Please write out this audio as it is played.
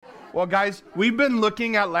Well, guys, we've been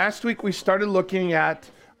looking at, last week we started looking at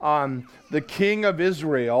the king of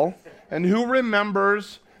Israel. And who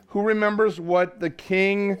remembers what the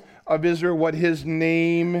king of Israel, what his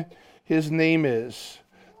name is?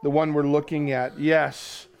 The one we're looking at.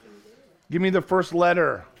 Yes. Give me the first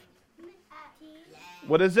letter.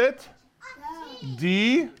 What is it?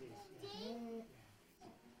 D.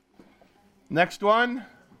 Next one.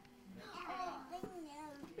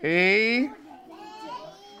 A.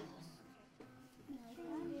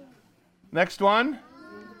 Next one.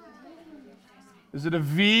 Is it a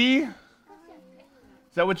V? Is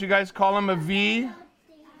that what you guys call him, a V?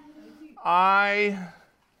 I.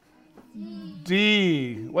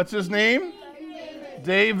 D. What's his name?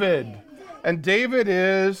 David. And David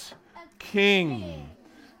is king.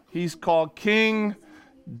 He's called King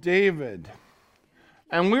David.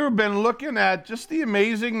 And we've been looking at just the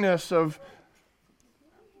amazingness of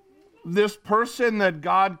this person that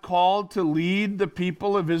God called to lead the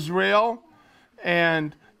people of Israel.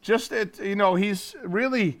 And just,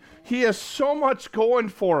 he has so much going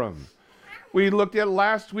for him. We looked at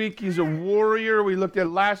last week, he's a warrior. We looked at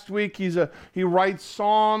last week, he writes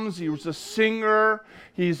psalms. He was a singer.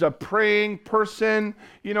 He's a praying person.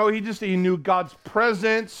 He knew God's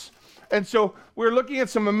presence. And so we're looking at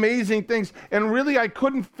some amazing things. And really, I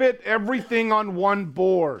couldn't fit everything on one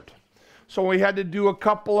board. So we had to do a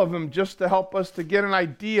couple of them just to help us to get an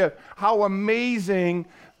idea how amazing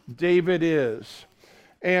David is.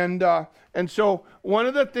 And so one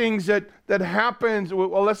of the things that happens,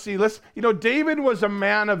 well, let's see, David was a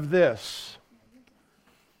man of this.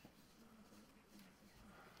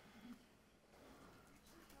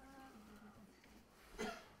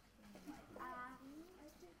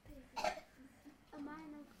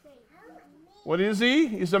 What is he?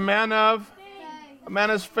 He's a man of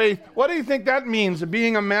faith. What do you think that means,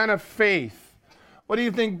 being a man of faith? What do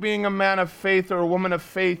you think being a man of faith or a woman of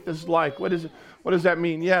faith is like? What does that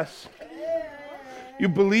mean? Yes. You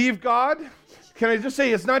believe God? Can I just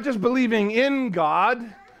say, it's not just believing in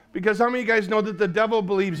God, because how many of you guys know that the devil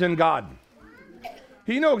believes in God?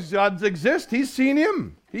 He knows God exists. He's seen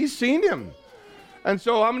him. And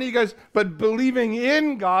so how many of you guys, but believing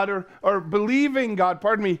in God or believing God,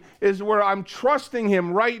 is where I'm trusting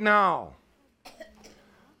him right now.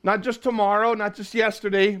 Not just tomorrow, not just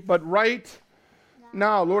yesterday, but right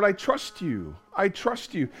now. Lord, I trust you.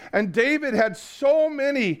 And David had so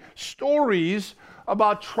many stories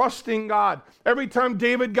about trusting God. Every time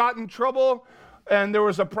David got in trouble and there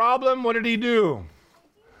was a problem, what did he do?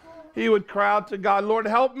 He would cry out to God, Lord,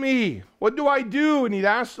 help me. What do I do? And he'd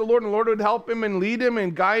ask the Lord, and the Lord would help him and lead him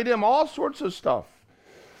and guide him, all sorts of stuff.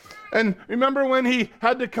 And remember when he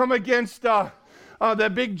had to come against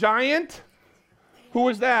that big giant? Who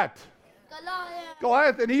was that?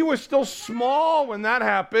 Goliath. And he was still small when that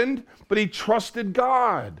happened, but he trusted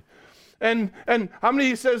God. And how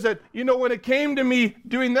many says that, when it came to me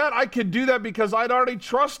doing that, I could do that because I'd already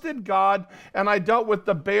trusted God, and I dealt with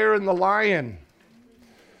the bear and the lion.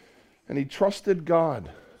 And he trusted God.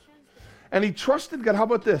 And he trusted God. How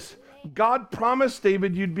about this? God promised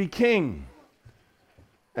David you'd be king.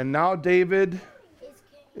 And now David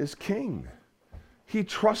is king. He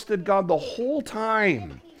trusted God the whole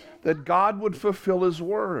time that God would fulfill his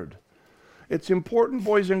word. It's important,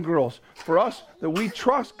 boys and girls, for us that we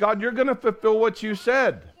trust God, you're going to fulfill what you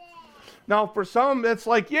said. Now, for some, it's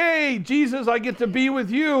like, yay, Jesus, I get to be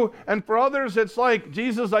with you. And for others, it's like,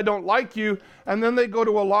 Jesus, I don't like you. And then they go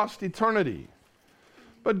to a lost eternity.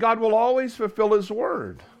 But God will always fulfill his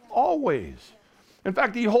word. Always. In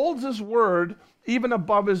fact, he holds his word even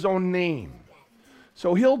above his own name.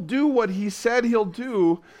 So he'll do what he said he'll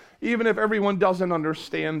do, even if everyone doesn't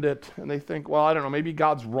understand it. And they think, well, I don't know, maybe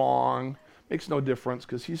God's wrong. Makes no difference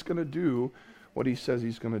because he's going to do what he says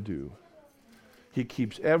he's going to do. He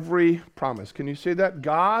keeps every promise. Can you say that?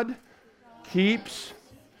 God keeps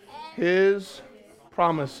his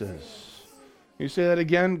promises. Can you say that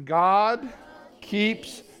again? God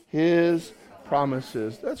keeps his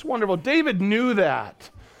promises. That's wonderful. David knew that.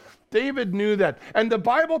 And the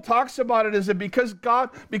Bible talks about it as that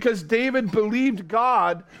because David believed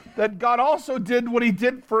God, that God also did what he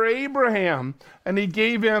did for Abraham, and he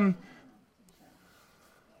gave him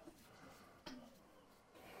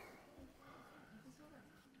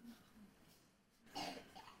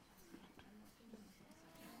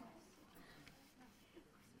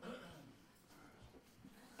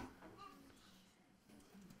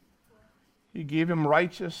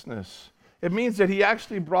righteousness. It means that he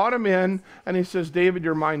actually brought him in and he says, David,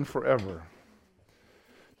 you're mine forever.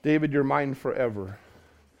 David, you're mine forever.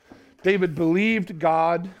 David believed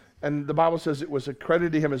God, and the Bible says it was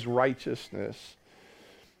accredited to him as righteousness.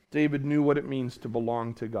 David knew what it means to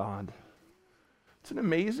belong to God. It's an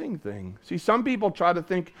amazing thing. See, some people try to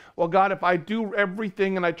think, well, God, if I do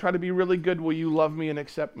everything and I try to be really good, will you love me and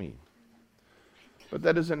accept me? But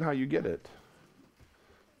that isn't how you get it.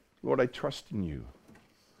 Lord, I trust in you.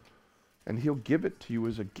 And he'll give it to you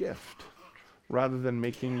as a gift rather than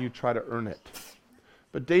making you try to earn it.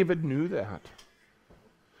 But David knew that.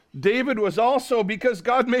 David was also, because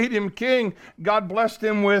God made him king, God blessed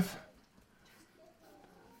him with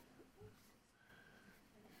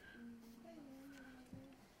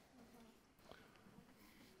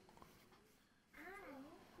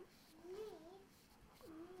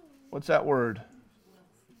what's that word?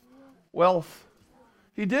 Wealth.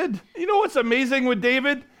 He did. You know what's amazing with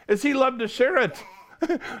David is he loved to share it.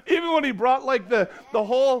 Even when he brought brought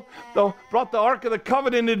the Ark of the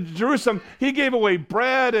Covenant into Jerusalem, he gave away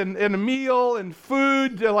bread and a meal and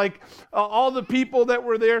food to all the people that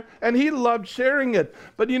were there, and he loved sharing it.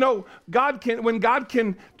 But when God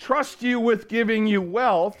can trust you with giving you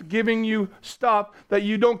wealth, giving you stuff that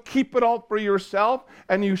you don't keep it all for yourself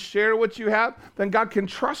and you share what you have, then God can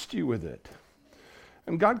trust you with it.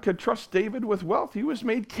 And God could trust David with wealth. He was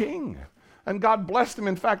made king. And God blessed him.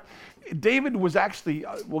 In fact, David was actually,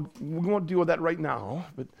 we won't deal with that right now,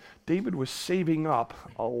 but David was saving up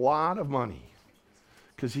a lot of money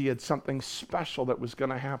because he had something special that was going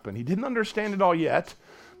to happen. He didn't understand it all yet,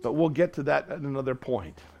 but we'll get to that at another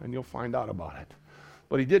point, and you'll find out about it.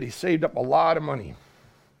 But he did. He saved up a lot of money.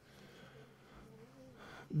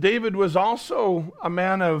 David was also a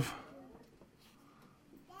man of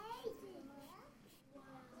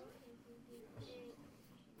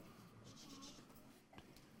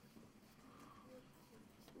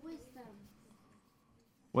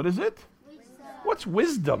what is it? Wisdom. What's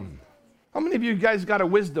wisdom? How many of you guys got a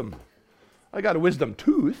wisdom? I got a wisdom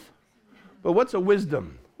tooth. But what's a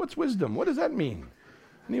wisdom? What's wisdom? What does that mean?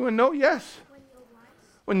 Anyone know? Yes.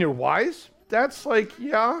 When you're wise? That's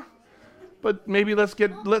yeah. But maybe that's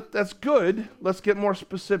good. Let's get more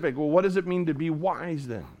specific. Well, what does it mean to be wise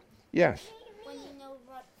then? Yes. When you know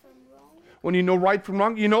right from wrong. When you know right from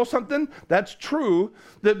wrong. You know something? That's true.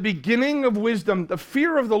 The beginning of wisdom, the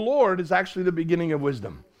fear of the Lord is actually the beginning of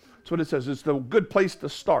wisdom. That's what it says. It's the good place to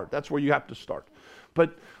start. That's where you have to start.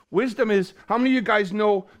 But wisdom is, how many of you guys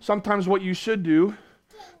know sometimes what you should do,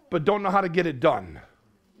 but don't know how to get it done?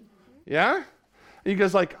 Yeah? You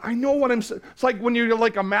guys I know what it's like when you're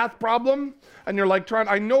a math problem, and you're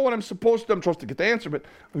I know what I'm supposed to get the answer, but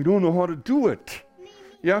I don't know how to do it.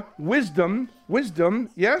 Yeah? Wisdom,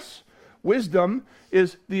 yes? Wisdom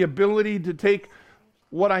is the ability to take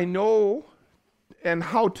what I know and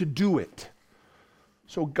how to do it.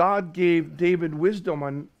 So God gave David wisdom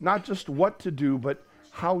on not just what to do, but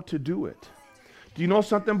how to do it. Do you know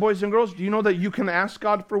something, boys and girls? Do you know that you can ask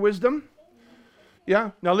God for wisdom?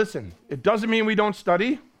 Yeah? Now listen, it doesn't mean we don't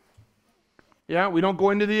study. Yeah? We don't go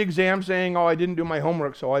into the exam saying, I didn't do my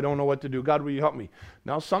homework, so I don't know what to do. God, will you help me?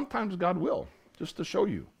 Now, sometimes God will, just to show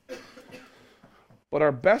you. But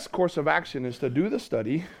our best course of action is to do the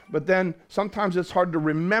study, but then sometimes it's hard to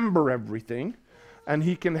remember everything, and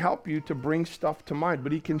he can help you to bring stuff to mind,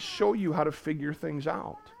 but he can show you how to figure things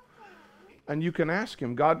out. And you can ask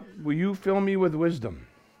him, God, will you fill me with wisdom?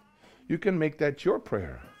 You can make that your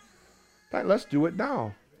prayer. Right, let's do it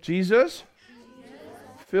now. Jesus,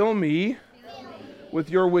 fill me with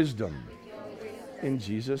your wisdom. In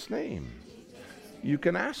Jesus' name. You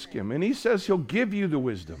can ask him, and he says he'll give you the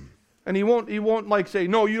wisdom. And he won't say,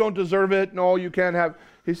 no, you don't deserve it. No, you can't have.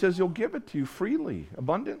 He says he'll give it to you freely,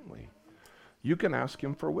 abundantly. You can ask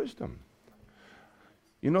him for wisdom.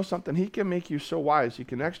 You know something? He can make you so wise, he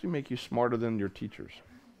can actually make you smarter than your teachers.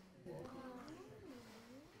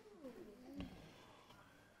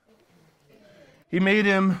 He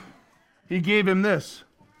gave him this.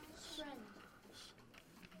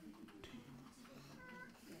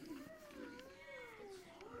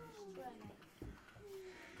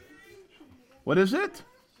 What is it?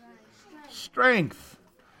 Strength.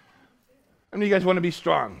 How many of you guys want to be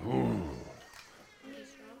strong? Ooh.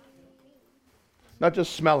 Not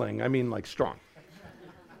just smelling, I mean strong.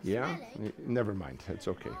 Yeah? Never mind, it's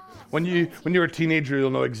okay. When you're a teenager,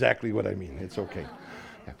 you'll know exactly what I mean. It's okay.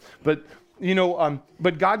 Yeah.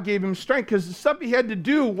 But God gave him strength because the stuff he had to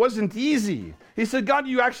do wasn't easy. He said, God,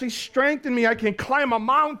 you actually strengthen me. I can climb a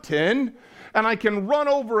mountain and I can run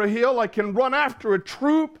over a hill. I can run after a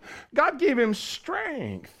troop. God gave him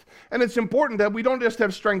strength. And it's important that we don't just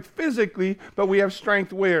have strength physically, but we have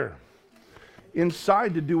strength where?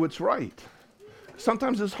 Inside to do what's right.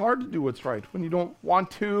 Sometimes it's hard to do what's right when you don't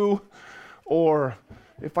want to, or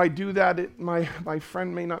if I do that, my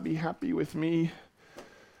friend may not be happy with me.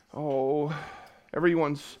 Oh,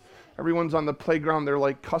 Everyone's on the playground. They're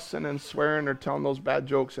like cussing and swearing or telling those bad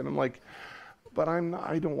jokes. And I'm like, but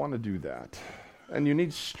I don't want to do that. And you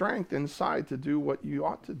need strength inside to do what you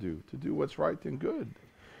ought to do what's right and good.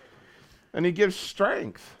 And he gives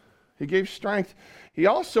strength. He gave strength. He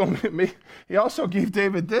also gave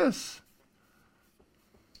David this.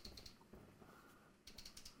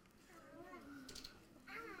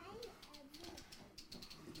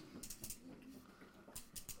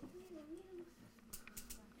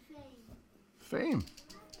 Fame.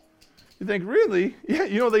 You think, really? Yeah,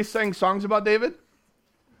 you know they sang songs about David?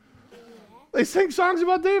 They sang songs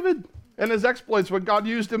about David and his exploits, what God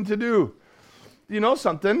used him to do. You know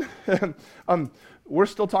something? We're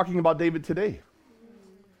still talking about David today.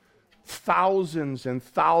 Thousands and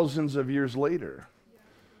thousands of years later,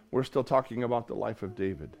 we're still talking about the life of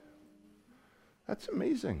David. That's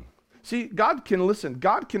amazing. See, God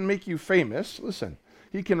can make you famous. Listen,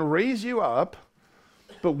 he can raise you up.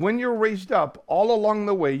 But when you're raised up, all along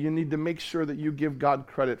the way, you need to make sure that you give God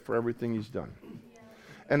credit for everything he's done.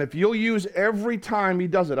 And if you'll use every time he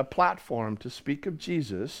does it, a platform to speak of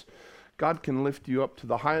Jesus, God can lift you up to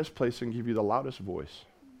the highest place and give you the loudest voice.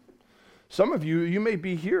 Some of you may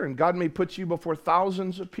be here and God may put you before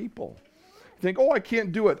thousands of people. You think, I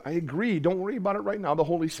can't do it. I agree. Don't worry about it right now. The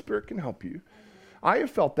Holy Spirit can help you. I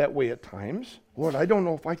have felt that way at times. Lord, I don't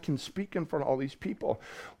know if I can speak in front of all these people.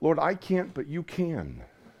 Lord, I can't, but you can.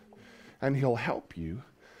 And he'll help you.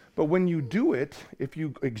 But when you do it, if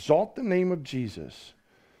you exalt the name of Jesus,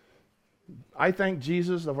 I thank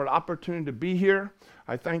Jesus for the opportunity to be here.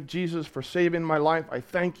 I thank Jesus for saving my life. I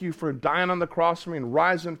thank you for dying on the cross for me and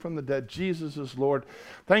rising from the dead. Jesus is Lord.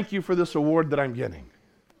 Thank you for this award that I'm getting.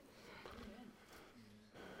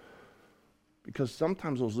 Because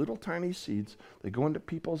sometimes those little tiny seeds, they go into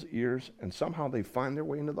people's ears and somehow they find their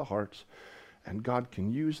way into the hearts, and God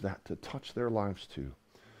can use that to touch their lives too.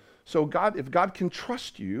 So if God can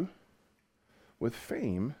trust you with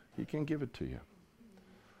fame, he can give it to you.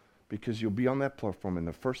 Because you'll be on that platform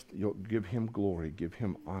and you'll give him glory, give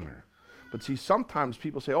him honor. But see, sometimes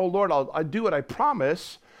people say, Lord, I'll do it, I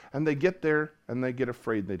promise. And they get there and they get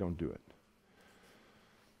afraid they don't do it.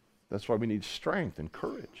 That's why we need strength and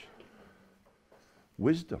courage.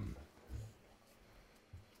 Wisdom.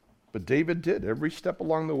 But David did. Every step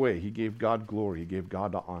along the way, he gave God glory. He gave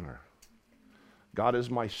God the honor. God is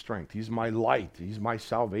my strength. He's my light. He's my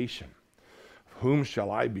salvation. Of whom shall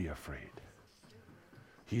I be afraid?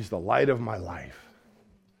 He's the light of my life.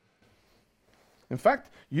 In fact,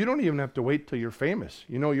 you don't even have to wait till you're famous.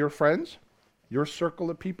 You know, your friends, your circle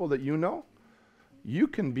of people that you know, you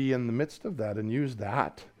can be in the midst of that and use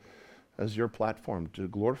that as your platform to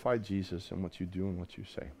glorify Jesus in what you do and what you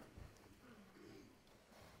say.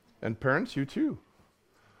 And parents, you too.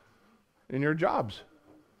 In your jobs.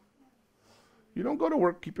 You don't go to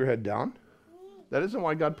work, keep your head down. That isn't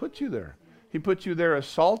why God put you there. He put you there as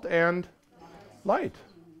salt and light.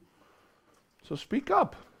 So speak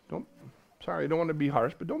up. I don't want to be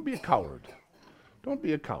harsh, but don't be a coward. Don't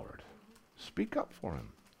be a coward. Speak up for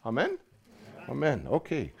him. Amen? Amen.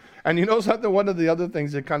 Okay. And you know something? One of the other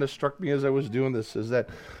things that kind of struck me as I was doing this is that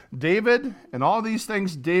David, and all these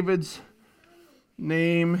things, David's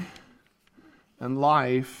name and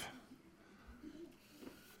life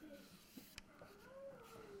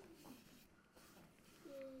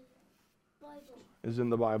is in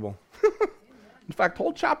the Bible. In fact,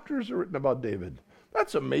 whole chapters are written about David.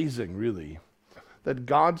 That's amazing, really, that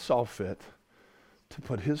God saw fit to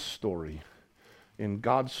put his story in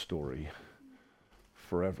God's story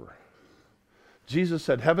forever. Jesus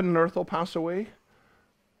said, heaven and earth will pass away,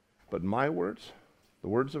 but my words, the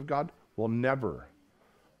words of God, will never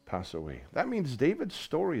pass away. That means David's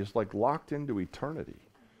story is like locked into eternity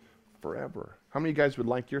forever. How many of you guys would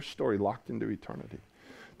like your story locked into eternity?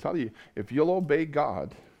 I tell you, if you'll obey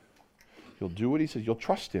God, you'll do what he says, you'll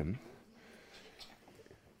trust him,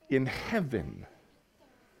 in heaven,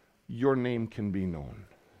 your name can be known.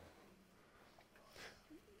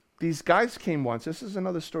 These guys came once, this is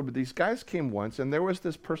another story, but these guys came once, and there was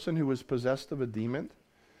this person who was possessed of a demon,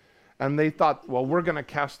 and they thought, well, we're going to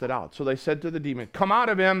cast it out. So they said to the demon, come out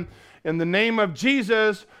of him in the name of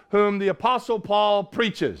Jesus, whom the Apostle Paul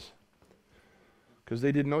preaches. Because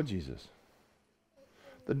they didn't know Jesus.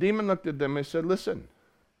 The demon looked at them and said, listen,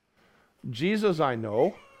 Jesus I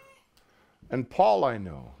know, and Paul I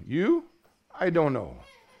know. You, I don't know.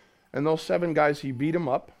 And those 7 guys, he beat them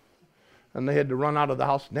up, and they had to run out of the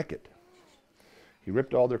house naked. He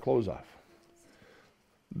ripped all their clothes off.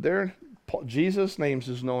 Jesus' name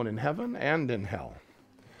is known in heaven and in hell.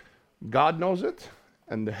 God knows it,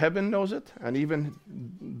 and the heaven knows it, and even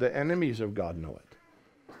the enemies of God know it.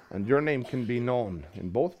 And your name can be known in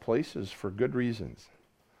both places for good reasons.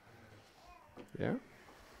 Yeah?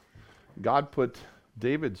 God put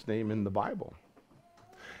David's name in the Bible.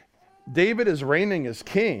 David is reigning as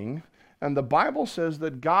king, and the Bible says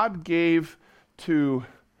that God gave to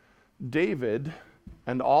David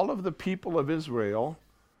and all of the people of Israel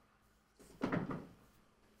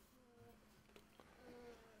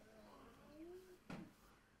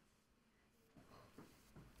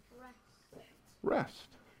rest.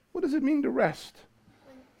 What does it mean to rest?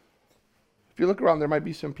 If you look around, there might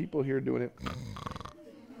be some people here doing it.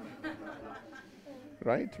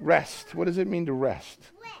 Right? Rest. What does it mean to rest?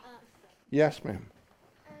 Yes, ma'am.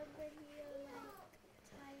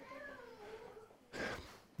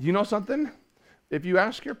 You know something? If you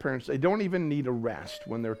ask your parents, they don't even need a rest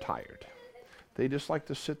when they're tired. They just like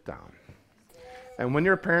to sit down. And when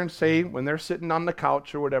your parents say, when they're sitting on the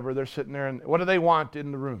couch or whatever, they're sitting there, and what do they want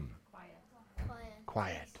in the room?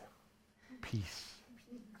 Quiet. Peace.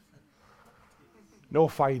 No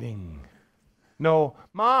fighting. No,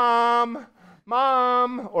 mom,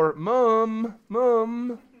 or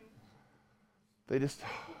mom. They just,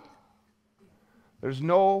 there's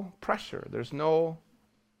no pressure. There's no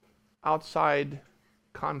outside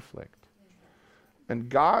conflict. And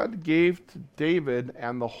God gave to David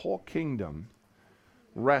and the whole kingdom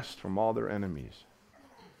rest from all their enemies.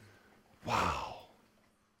 Wow.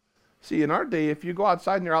 See, in our day, if you go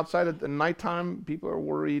outside and you're outside at the nighttime, people are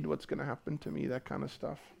worried, what's going to happen to me, that kind of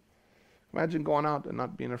stuff. Imagine going out and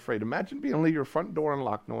not being afraid. Imagine being able to leave your front door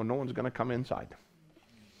unlocked knowing no one's going to come inside.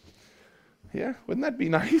 Yeah, wouldn't that be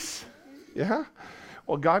nice? Yeah?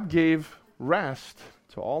 Well, God gave rest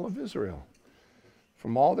to all of Israel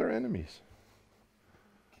from all their enemies.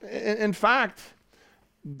 In fact,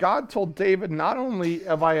 God told David, not only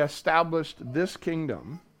have I established this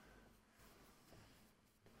kingdom,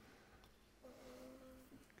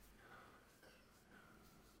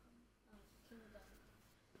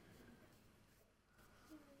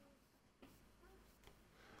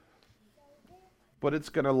 but it's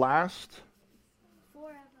going to last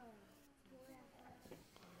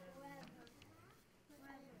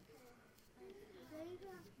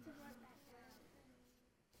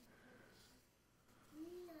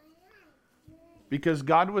because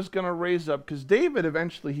God was going to raise up, because David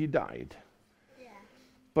eventually he died. Yeah.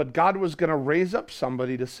 But God was going to raise up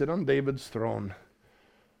somebody to sit on David's throne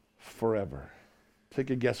forever. Take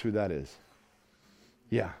a guess who that is.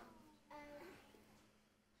 Yeah.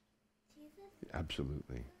 Jesus?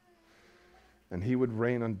 Absolutely. And he would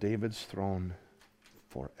reign on David's throne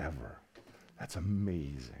forever. That's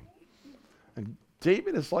amazing. And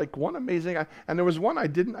David is like one amazing, and there was one I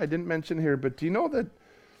didn't mention here, but do you know that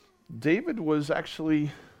David was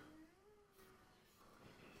actually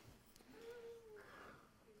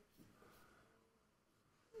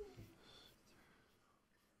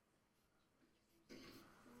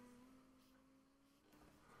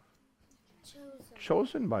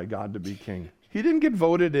chosen by God to be king. He didn't get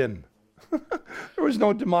voted in. There was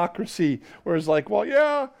no democracy where it's like, well,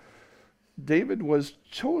 yeah, David was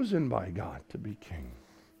chosen by God to be king.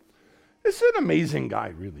 It's an amazing guy,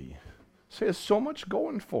 really. He has so much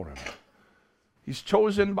going for him. He's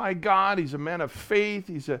chosen by God. He's a man of faith.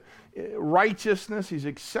 He's a righteousness. He's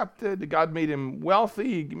accepted. God made him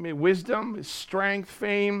wealthy. He made wisdom, his strength,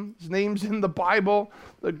 fame. His name's in the Bible,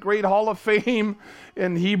 the great Hall of Fame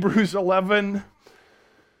in Hebrews 11.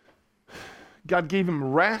 God gave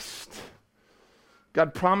him rest.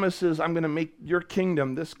 God promises, I'm going to make your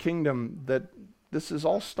kingdom, this kingdom, that this is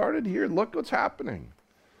all started here. Look what's happening.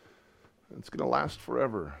 It's going to last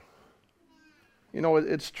forever. You know,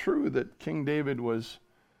 it's true that King David was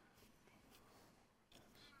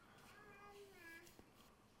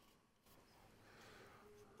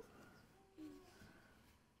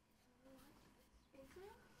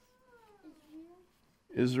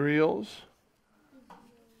Israel's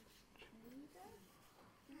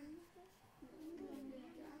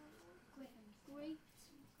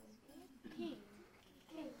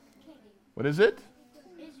what is it?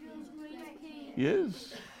 He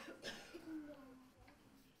is.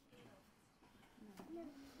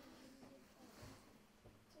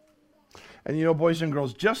 And you know, boys and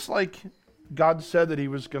girls, just like God said that he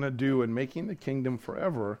was going to do in making the kingdom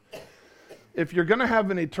forever, if you're going to have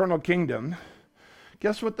an eternal kingdom,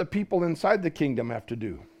 guess what the people inside the kingdom have to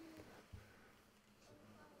do?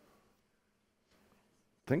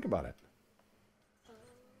 Think about it.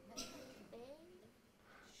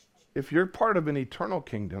 If you're part of an eternal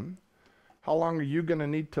kingdom, how long are you going to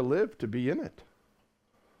need to live to be in it?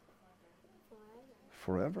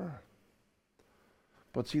 Forever.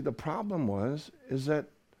 But see, the problem is that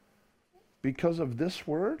because of this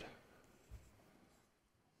word?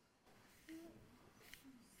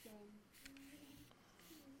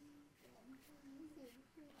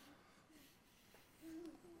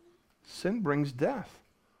 Sin brings death.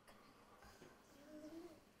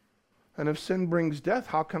 And if sin brings death,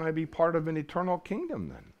 how can I be part of an eternal kingdom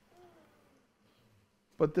then?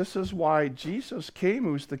 But this is why Jesus came,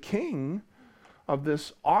 who's the king of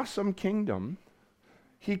this awesome kingdom.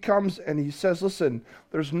 He comes and he says, listen,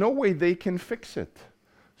 there's no way they can fix it,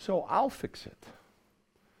 so I'll fix it.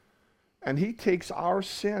 And he takes our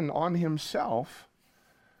sin on himself.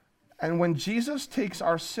 And when Jesus takes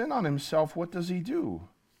our sin on himself, what does he do?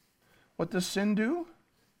 What does sin do?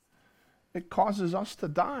 It causes us to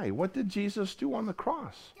die. What did Jesus do on the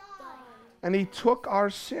cross? And he took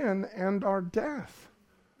our sin and our death.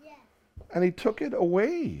 And he took it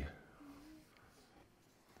away.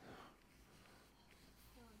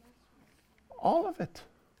 All of it.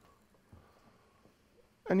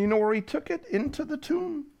 And you know where he took it? Into the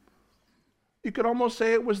tomb. You could almost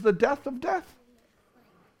say it was the death of death.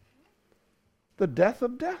 The death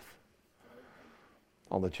of death.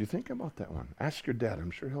 I'll let you think about that one. Ask your dad.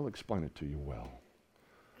 I'm sure he'll explain it to you well.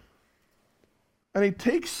 And he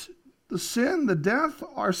takes the sin, the death,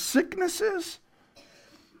 our sicknesses,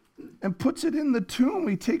 and puts it in the tomb.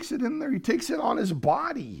 He takes it in there. He takes it on his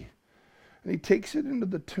body. And he takes it into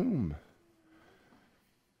the tomb.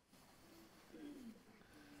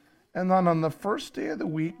 And then on the first day of the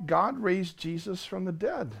week, God raised Jesus from the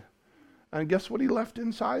dead. And guess what he left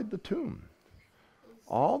inside the tomb?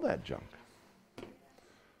 All that junk.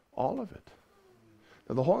 All of it.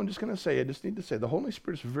 Now I'm just going to say, I just need to say, the Holy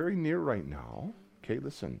Spirit's very near right now. Okay,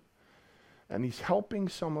 listen. And he's helping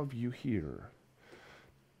some of you here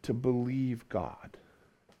to believe God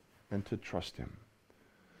and to trust him.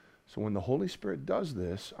 So when the Holy Spirit does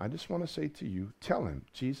this, I just want to say to you, tell him,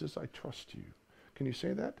 Jesus, I trust you. Can you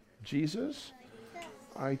say that? Jesus,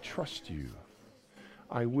 I trust you.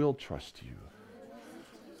 I will trust you.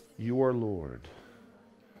 You are Lord.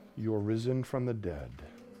 You are risen from the dead.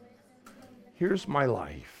 Here's my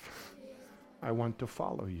life. I want to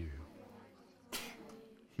follow you.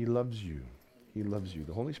 He loves you. He loves you.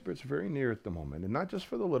 The Holy Spirit's very near at the moment. And not just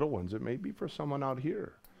for the little ones. It may be for someone out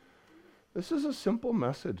here. This is a simple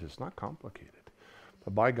message. It's not complicated.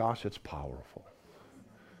 But by gosh, it's powerful.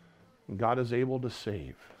 And God is able to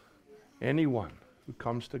save anyone who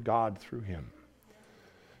comes to God through him.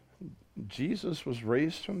 Jesus was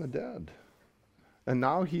raised from the dead. And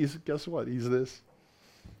now he's, guess what? He's this.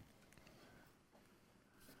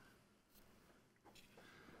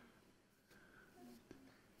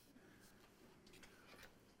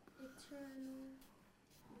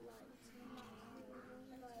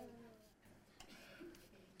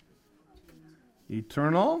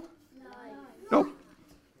 Eternal? Nope.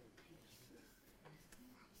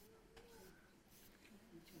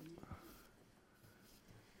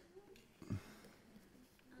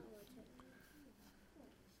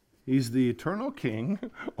 He's the eternal king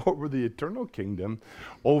over the eternal kingdom,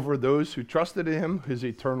 over those who trusted in him, his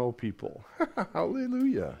eternal people.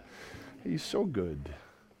 Hallelujah. He's so good.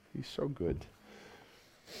 He's so good.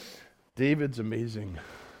 David's amazing.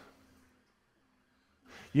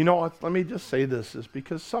 You know what? Let me just say this, is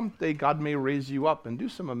because someday God may raise you up and do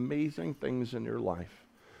some amazing things in your life.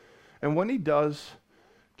 And when he does,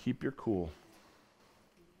 keep your cool.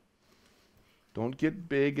 Don't get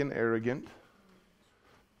big and arrogant.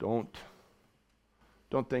 Don't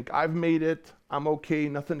think, I've made it, I'm okay,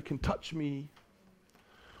 nothing can touch me.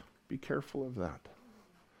 Be careful of that.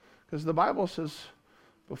 Because the Bible says,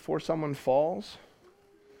 before someone falls,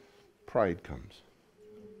 pride comes.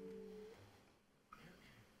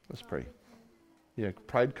 Let's pray. Yeah,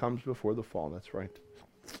 pride comes before the fall. That's right.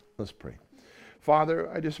 Let's pray.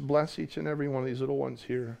 Father, I just bless each and every one of these little ones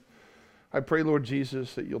here. I pray, Lord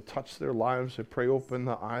Jesus, that you'll touch their lives. I pray, open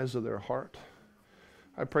the eyes of their heart.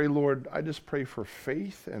 I pray, Lord, I just pray for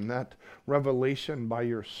faith and that revelation by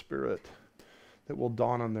your Spirit that will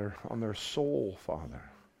dawn on their soul, Father.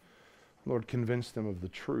 Lord, convince them of the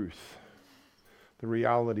truth, the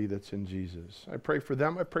reality that's in Jesus. I pray for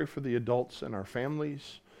them. I pray for the adults in our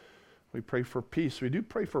families. We pray for peace. We do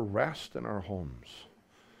pray for rest in our homes.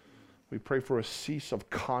 We pray for a cease of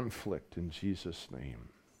conflict in Jesus' name.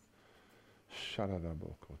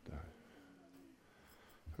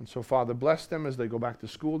 And so, Father, bless them as they go back to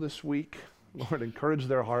school this week. Lord, encourage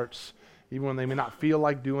their hearts, even when they may not feel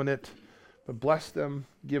like doing it. But bless them,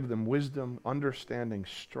 give them wisdom, understanding,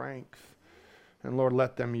 strength. And Lord,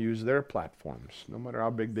 let them use their platforms, no matter how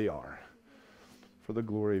big they are, for the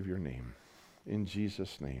glory of your name. In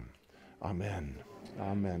Jesus' name. Amen.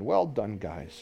 Amen. Well done, guys.